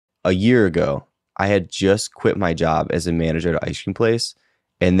a year ago, I had just quit my job as a manager at an ice cream place.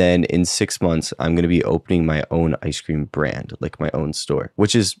 And then in 6 months, I'm going to be opening my own ice cream brand, like my own store,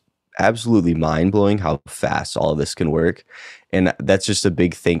 which is absolutely mind blowing how fast all of this can work. And that's just a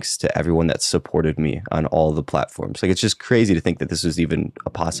big thanks to everyone that supported me on all the platforms. Like, it's just crazy to think that this was even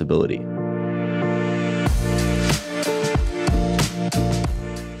a possibility.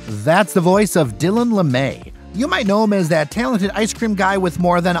 That's the voice of Dylan Lemay. You might know him as that talented ice cream guy with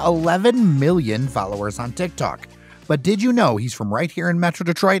more than 11 million followers on TikTok. But did you know he's from right here in Metro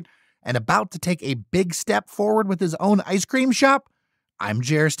Detroit and about to take a big step forward with his own ice cream shop? I'm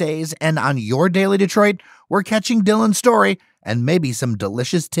Jer Stays, and on your Daily Detroit, we're catching Dylan's story and maybe some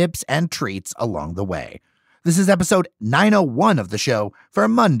delicious tips and treats along the way. This is episode 901 of the show for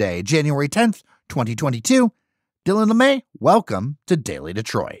Monday, January 10th, 2022. Dylan Lemay, welcome to Daily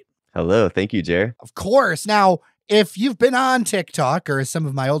Detroit. Hello. Thank you, Jer. Of course. Now, if you've been on TikTok, or as some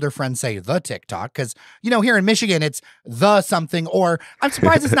of my older friends say, the TikTok, because, here in Michigan, it's the something, or I'm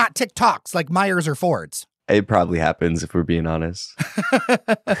surprised it's not TikToks like Myers or Ford's. It probably happens if we're being honest.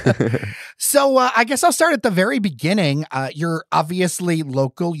 So I guess I'll start at the very beginning. You're obviously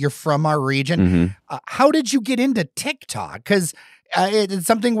local. You're from our region. How did you get into TikTok? Because it's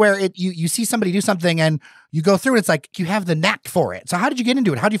something where you see somebody do something and you go through it. It's like you have the knack for it. So how did you get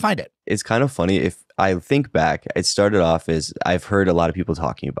into it? How did you find it? It's kind of funny. If I think back, it started off as I've heard a lot of people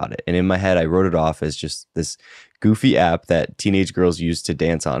talking about it. And in my head, I wrote it off as just this goofy app that teenage girls use to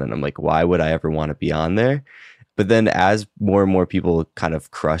dance on. And I'm like, why would I ever want to be on there? But then as more and more people kind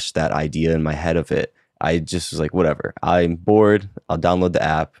of crushed that idea in my head of it, I just was like, whatever. I'm bored. I'll download the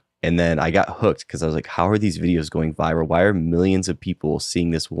app. And then I got hooked because I was like, how are these videos going viral? Why are millions of people seeing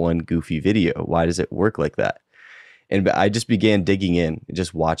this one goofy video? Why does it work like that? And I just began digging in,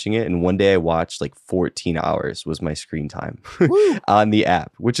 just watching it. And one day I watched like 14 hours was my screen time on the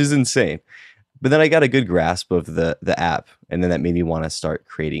app, which is insane. But then I got a good grasp of the app. And then that made me want to start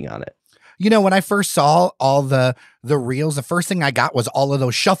creating on it. When I first saw all the reels, the first thing I got was all of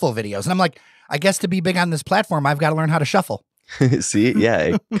those shuffle videos. And I'm like, I guess to be big on this platform, I've got to learn how to shuffle. See, yeah,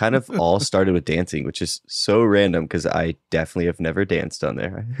 it kind of all started with dancing, which is so random because I definitely have never danced on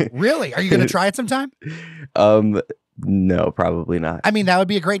there. Really? Are you going to try it sometime? No, probably not. I mean, that would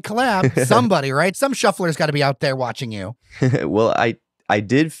be a great collab. Somebody, right? Some shuffler's got to be out there watching you. Well, I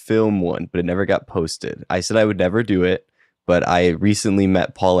did film one, but it never got posted. I said I would never do it, but I recently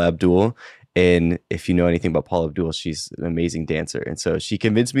met Paula Abdul. And if you know anything about Paula Abdul, she's an amazing dancer. And so she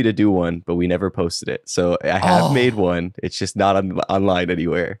convinced me to do one, but we never posted it. So I have made one. It's just not online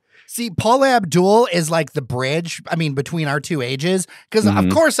anywhere. See, Paula Abdul is like the bridge, between our two ages. Because of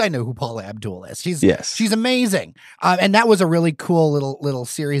course I know who Paula Abdul is. She's amazing. And that was a really cool little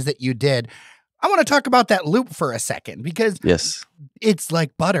series that you did. I want to talk about that loop for a second because it's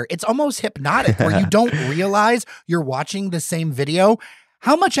like butter. It's almost hypnotic where you don't realize you're watching the same video.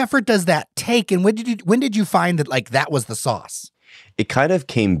 How much effort does that take? And when did you find that that was the sauce? It kind of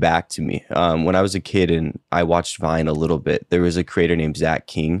came back to me when I was a kid and I watched Vine a little bit. There was a creator named Zach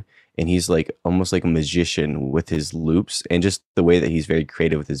King, and he's like almost like a magician with his loops and just the way that he's very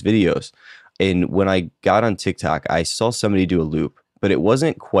creative with his videos. And when I got on TikTok, I saw somebody do a loop, but it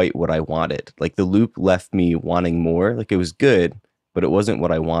wasn't quite what I wanted. Like the loop left me wanting more. Like it was good, but it wasn't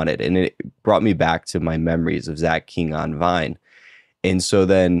what I wanted. And it brought me back to my memories of Zach King on Vine. And so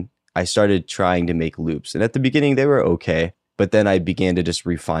then I started trying to make loops. And at the beginning, they were okay. But then I began to just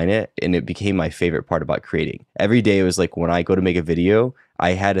refine it. And it became my favorite part about creating. Every day it was like when I go to make a video,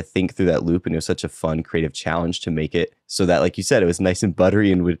 I had to think through that loop. And it was such a fun, creative challenge to make it so that, like you said, it was nice and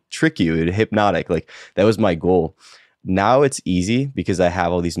buttery and would trick you. It hypnotic. Like that was my goal. Now it's easy because I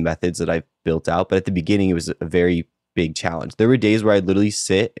have all these methods that I've built out. But at the beginning, it was a very big challenge. There were days where I'd literally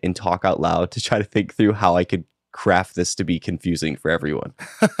sit and talk out loud to try to think through how I could craft this to be confusing for everyone.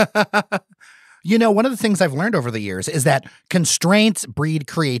 One of the things I've learned over the years is that constraints breed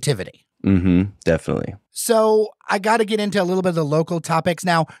creativity. Definitely. So I got to get into a little bit of the local topics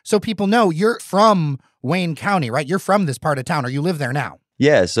now so people know you're from Wayne County, right? You're from this part of town or you live there now.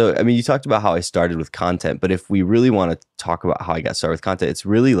 Yeah. So, you talked about how I started with content, but if we really want to talk about how I got started with content, it's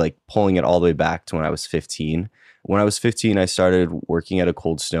really like pulling it all the way back to when I was 15. When I was 15, I started working at a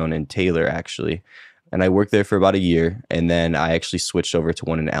Cold Stone in Taylor, actually. And I worked there for about a year. And then I actually switched over to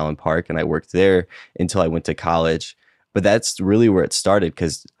one in Allen Park. And I worked there until I went to college. But that's really where it started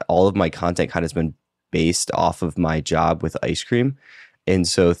because all of my content kind of has been based off of my job with ice cream. And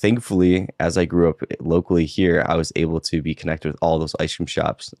so thankfully, as I grew up locally here, I was able to be connected with all those ice cream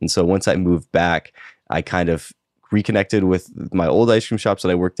shops. And so once I moved back, I kind of reconnected with my old ice cream shops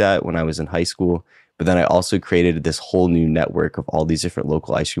that I worked at when I was in high school. But then I also created this whole new network of all these different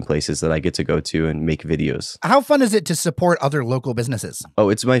local ice cream places that I get to go to and make videos. How fun is it to support other local businesses? Oh,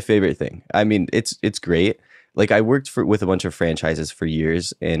 it's my favorite thing. I mean, it's great. Like I worked with a bunch of franchises for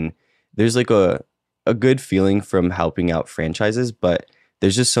years, and there's like a good feeling from helping out franchises, but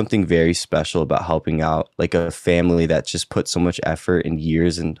there's just something very special about helping out like a family that just put so much effort and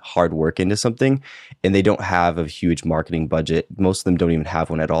years and hard work into something, and they don't have a huge marketing budget. Most of them don't even have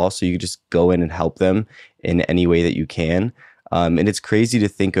one at all. So you just go in and help them in any way that you can. And it's crazy to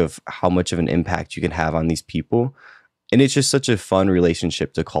think of how much of an impact you can have on these people. And it's just such a fun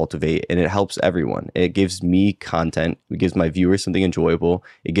relationship to cultivate, and it helps everyone. It gives me content. It gives my viewers something enjoyable.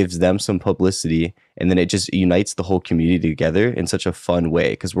 It gives them some publicity, and then it just unites the whole community together in such a fun way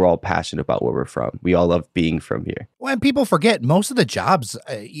because we're all passionate about where we're from. We all love being from here. When people forget, most of the jobs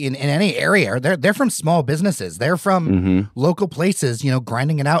in any area, they're from small businesses. They're from local places,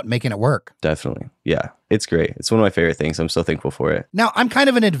 grinding it out and making it work. Definitely. Yeah, it's great. It's one of my favorite things. I'm so thankful for it. Now, I'm kind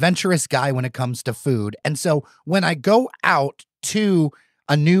of an adventurous guy when it comes to food. And so when I go out to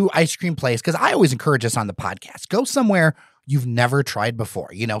a new ice cream place, because I always encourage us on the podcast, go somewhere you've never tried before,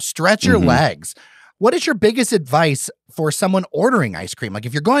 stretch your legs. What is your biggest advice for someone ordering ice cream? Like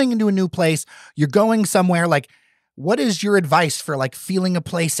if you're going into a new place, you're going somewhere, like what is your advice for like feeling a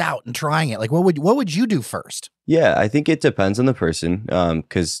place out and trying it? Like what would you do first? Yeah, I think it depends on the person.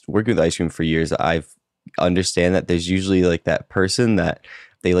 Because working with ice cream for years, I've understand that there's usually like that person that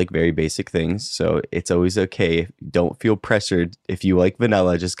they like very basic things. So it's always okay. Don't feel pressured. If you like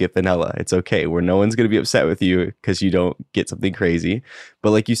vanilla, just get vanilla. It's okay. Where no one's going to be upset with you because you don't get something crazy.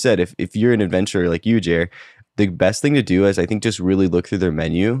 But like you said, if you're an adventurer like you, Jer, the best thing to do is I think just really look through their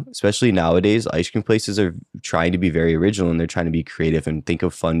menu. Especially nowadays, ice cream places are trying to be very original, and they're trying to be creative and think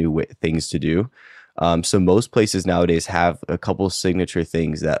of fun new things to do. So most places nowadays have a couple signature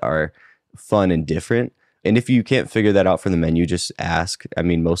things that are fun and different. And if you can't figure that out from the menu, just ask. I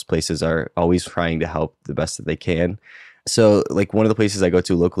mean, most places are always trying to help the best that they can. So like one of the places I go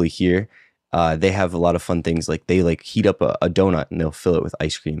to locally here, they have a lot of fun things. Like they like heat up a donut and they'll fill it with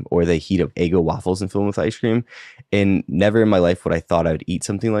ice cream, or they heat up Eggo waffles and fill them with ice cream. And never in my life would I thought I would eat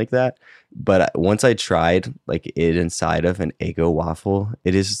something like that. But once I tried like it inside of an Eggo waffle,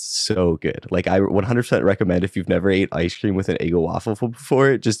 it is so good. Like I 100% recommend if you've never ate ice cream with an Eggo waffle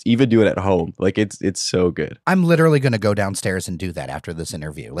before, just even do it at home. Like it's so good. I'm literally going to go downstairs and do that after this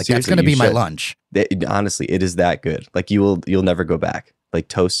interview. Like Seriously, that's going to be my lunch. Honestly, it is that good. Like you'll never go back. Like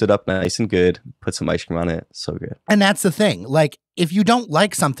toast it up nice and good, put some ice cream on it. So good. And that's the thing. Like if you don't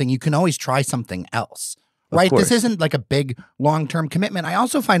like something, you can always try something else. Right? This isn't like a big long-term commitment. I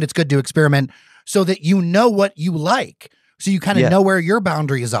also find it's good to experiment so that you know what you like. So you kind of know where your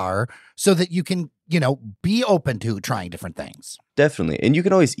boundaries are so that you can, be open to trying different things. Definitely. And you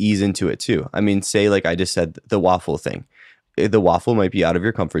can always ease into it too. I mean, say like I just said, the waffle thing. The waffle might be out of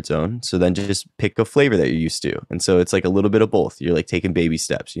your comfort zone. So then just pick a flavor that you're used to. And so it's like a little bit of both. You're like taking baby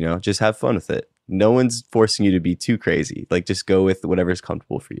steps, just have fun with it. No one's forcing you to be too crazy. Like just go with whatever's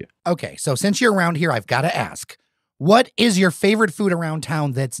comfortable for you. Okay. So since you're around here, I've got to ask, what is your favorite food around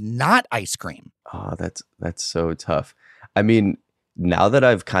town that's not ice cream? Oh, that's so tough. I mean, now that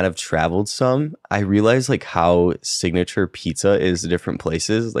I've kind of traveled some, I realize like how signature pizza is in different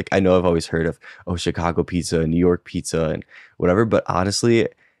places. Like I know I've always heard of, Chicago pizza, New York pizza and whatever. But honestly,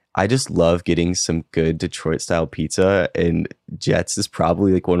 I just love getting some good Detroit style pizza, and Jets is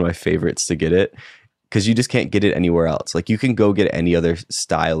probably like one of my favorites to get it because you just can't get it anywhere else. Like you can go get any other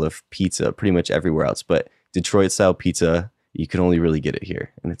style of pizza pretty much everywhere else, but Detroit style pizza, you can only really get it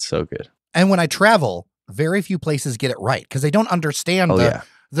here, and it's so good. And when I travel, very few places get it right because they don't understand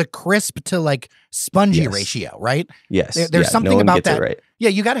the crisp to like spongy ratio, right? Yes. There's something about that. Right. Yeah,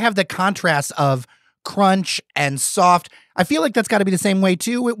 you got to have the contrast of crunch and soft. I feel like that's got to be the same way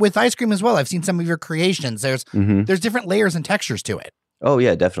too with ice cream as well. I've seen some of your creations. There's different layers and textures to it. Oh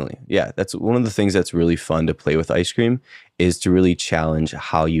yeah, definitely. Yeah, that's one of the things that's really fun to play with ice cream is to really challenge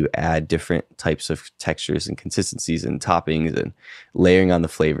how you add different types of textures and consistencies and toppings and layering on the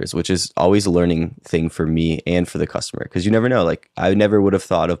flavors, which is always a learning thing for me and for the customer because you never know. Like I never would have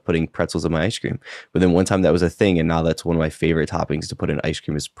thought of putting pretzels in my ice cream, but then one time that was a thing, and now that's one of my favorite toppings to put in ice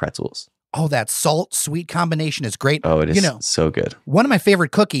cream is pretzels. Oh, that salt-sweet combination is great. Oh, it is so good. One of my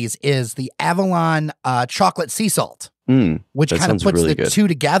favorite cookies is the Avalon chocolate sea salt. Which kind of puts really the two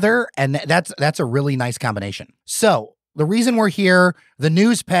together, and that's a really nice combination. So the reason we're here, the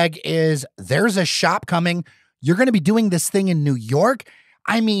news peg is there's a shop coming. You're going to be doing this thing in New York.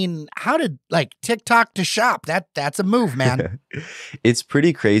 I mean, how did like TikTok to shop? That's a move, man. It's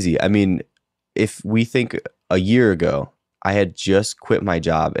pretty crazy. I mean, if we think a year ago, I had just quit my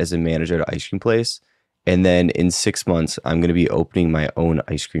job as a manager at an ice cream place. And then in 6 months, I'm going to be opening my own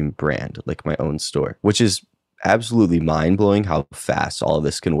ice cream brand, like my own store, which is absolutely mind blowing how fast all of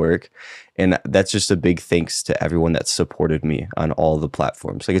this can work. And that's just a big thanks to everyone that supported me on all the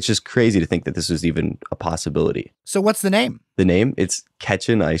platforms. Like, it's just crazy to think that this was even a possibility. So what's the name? The name, it's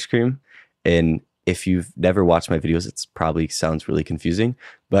Catchin' Ice Cream. And if you've never watched my videos, it's probably sounds really confusing.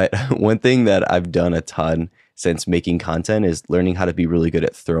 But one thing that I've done a ton since making content is learning how to be really good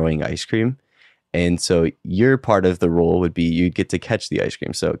at throwing ice cream. And so your part of the role would be you'd get to catch the ice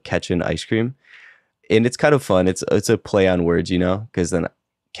cream. So catching ice cream. And it's kind of fun. It's a play on words, you know, because then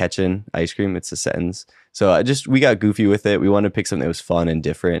catching ice cream, it's a sentence. So we got goofy with it. We wanted to pick something that was fun and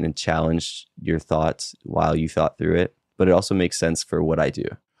different and challenged your thoughts while you thought through it. But it also makes sense for what I do.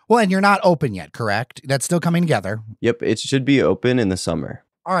 Well, and you're not open yet, correct? That's still coming together. Yep. It should be open in the summer.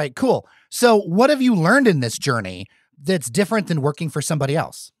 All right, cool. So what have you learned in this journey that's different than working for somebody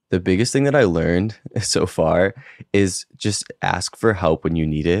else? The biggest thing that I learned so far is just ask for help when you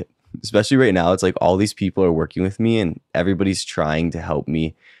need it. Especially right now, it's like all these people are working with me and everybody's trying to help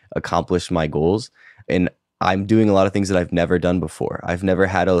me accomplish my goals. And I'm doing a lot of things that I've never done before. I've never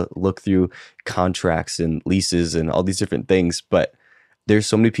had to look through contracts and leases and all these different things, but there's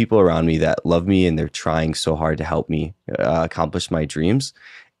so many people around me that love me and they're trying so hard to help me accomplish my dreams.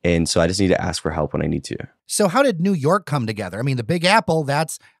 And so I just need to ask for help when I need to. So how did New York come together? I mean, the Big Apple,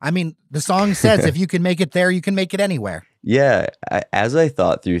 the song says, if you can make it there, you can make it anywhere. Yeah. As I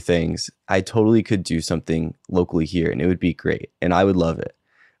thought through things, I totally could do something locally here and it would be great and I would love it.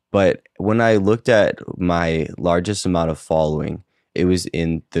 But when I looked at my largest amount of following, it was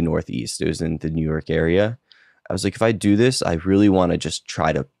in the Northeast. It was in the New York area. I was like, if I do this, I really want to just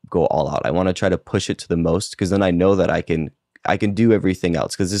try to go all out. I want to try to push it to the most because then I know that I can do everything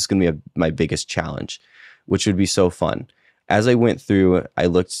else because this is going to be my biggest challenge, which would be so fun. As I went through, I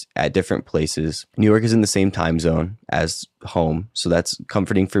looked at different places. New York is in the same time zone as home. So that's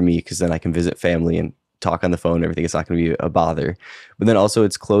comforting for me because then I can visit family and talk on the phone and everything. It's not going to be a bother. But then also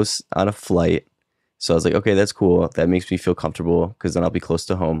it's close on a flight. So I was like, okay, that's cool. That makes me feel comfortable because then I'll be close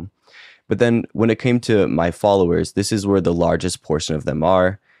to home. But then when it came to my followers, this is where the largest portion of them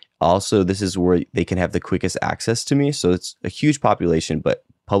are. Also, this is where they can have the quickest access to me. So it's a huge population, but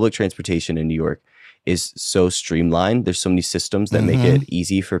public transportation in New York is so streamlined. There's so many systems that make it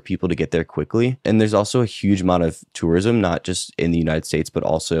easy for people to get there quickly. And there's also a huge amount of tourism, not just in the United States, but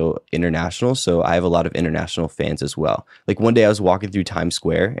also international. So I have a lot of international fans as well. Like one day I was walking through Times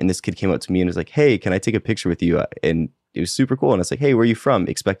Square and this kid came up to me and was like, hey, can I take a picture with you? And it was super cool. And I was like, hey, where are you from?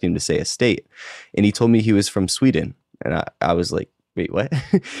 Expecting him to say a state. And he told me he was from Sweden. And I was like, wait, what?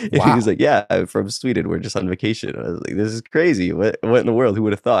 And Wow. he was like, yeah, I'm from Sweden. We're just on vacation. I was like, this is crazy. What in the world? Who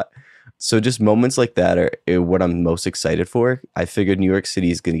would have thought? So just moments like that are what I'm most excited for. I figured New York City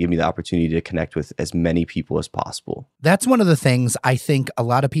is going to give me the opportunity to connect with as many people as possible. That's one of the things I think a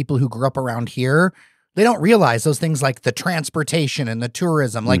lot of people who grew up around here, they don't realize those things like the transportation and the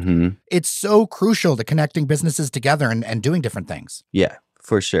tourism. Like it's so crucial to connecting businesses together and doing different things. Yeah,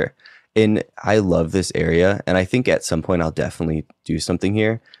 for sure. And I love this area. And I think at some point I'll definitely do something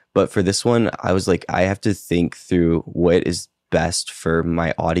here. But for this one, I was like, I have to think through what is best for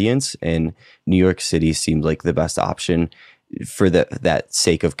my audience. And New York City seemed like the best option for that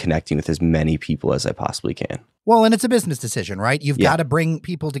sake of connecting with as many people as I possibly can. Well, and it's a business decision, right? You've got to bring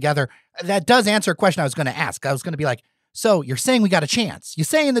people together. That does answer a question I was going to ask. I was going to be like, so you're saying we got a chance. You're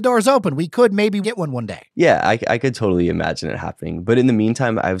saying the door's open. We could maybe get one day. Yeah, I could totally imagine it happening. But in the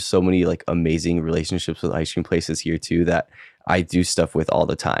meantime, I have so many like amazing relationships with ice cream places here too that I do stuff with all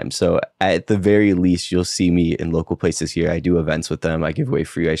the time. So at the very least, you'll see me in local places here. I do events with them. I give away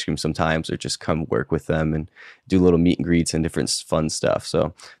free ice cream sometimes or just come work with them and do little meet and greets and different fun stuff.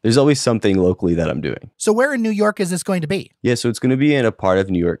 So there's always something locally that I'm doing. So where in New York is this going to be? Yeah, so it's going to be in a part of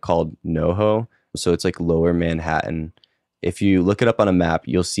New York called NoHo. So it's like lower Manhattan. If you look it up on a map,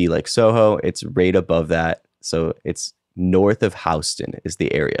 you'll see like Soho. It's right above that. So it's north of Houston is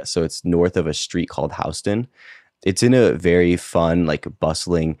the area. So it's north of a street called Houston. It's in a very fun, like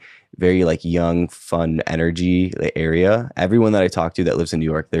bustling, very like young, fun energy area. Everyone that I talk to that lives in New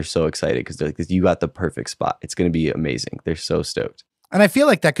York, they're so excited because they're like, you got the perfect spot. It's going to be amazing. They're so stoked. And I feel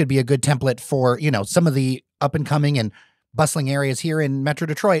like that could be a good template for, some of the up and coming and bustling areas here in Metro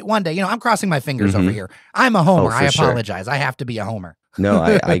Detroit. One day, I'm crossing my fingers over here. I'm a homer. I apologize. Sure. I have to be a homer.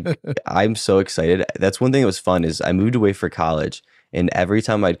 No, I'm so excited. That's one thing that was fun is I moved away for college and every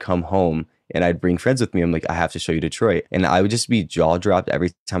time I'd come home and I'd bring friends with me, I'm like, I have to show you Detroit. And I would just be jaw dropped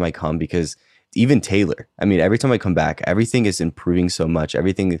every time I come because even Taylor, I mean, every time I come back, everything is improving so much.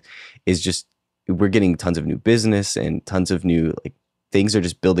 Everything is just, we're getting tons of new business and tons of new like things are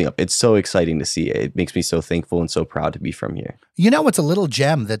just building up. It's so exciting to see it. It makes me so thankful and so proud to be from here. You know, it's a little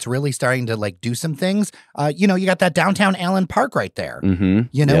gem that's really starting to like do some things. You know, you got that downtown Allen Park right there,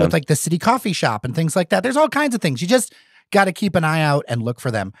 you know, with like the city coffee shop and things like that. There's all kinds of things. You just got to keep an eye out and look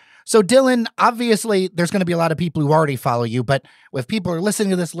for them. So Dylan, obviously there's going to be a lot of people who already follow you, but if people are listening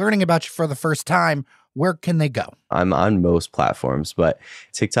to this, learning about you for the first time, where can they go? I'm on most platforms, but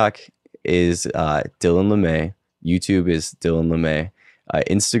TikTok is Dylan Lemay. YouTube is Dylan Lemay.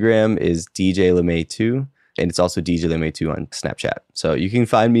 Instagram is DJ Lemay 2. And it's also DJ Lemay 2 on Snapchat. So you can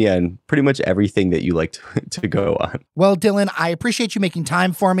find me on pretty much everything that you like to go on. Well, Dylan, I appreciate you making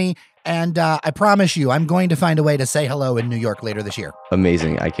time for me. And I promise you, I'm going to find a way to say hello in New York later this year.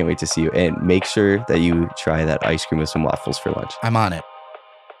 Amazing. I can't wait to see you. And make sure that you try that ice cream with some waffles for lunch. I'm on it.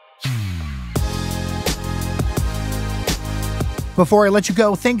 Before I let you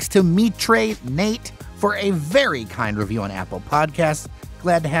go, thanks to Meat Tray Nate for a very kind review on Apple Podcasts.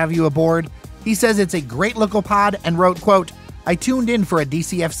 Glad to have you aboard. He says it's a great local pod and wrote, quote, I tuned in for a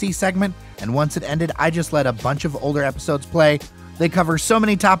DCFC segment, and once it ended, I just let a bunch of older episodes play. They cover so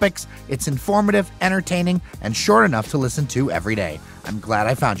many topics. It's informative, entertaining, and short enough to listen to every day. I'm glad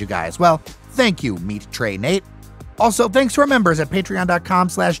I found you guys. Well, thank you, Meat Tray Nate. Also, thanks to our members at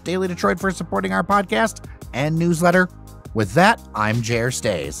patreon.com/Daily Detroit for supporting our podcast and newsletter. With that, I'm Jer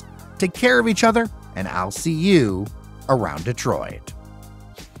Stays. Take care of each other, and I'll see you around Detroit.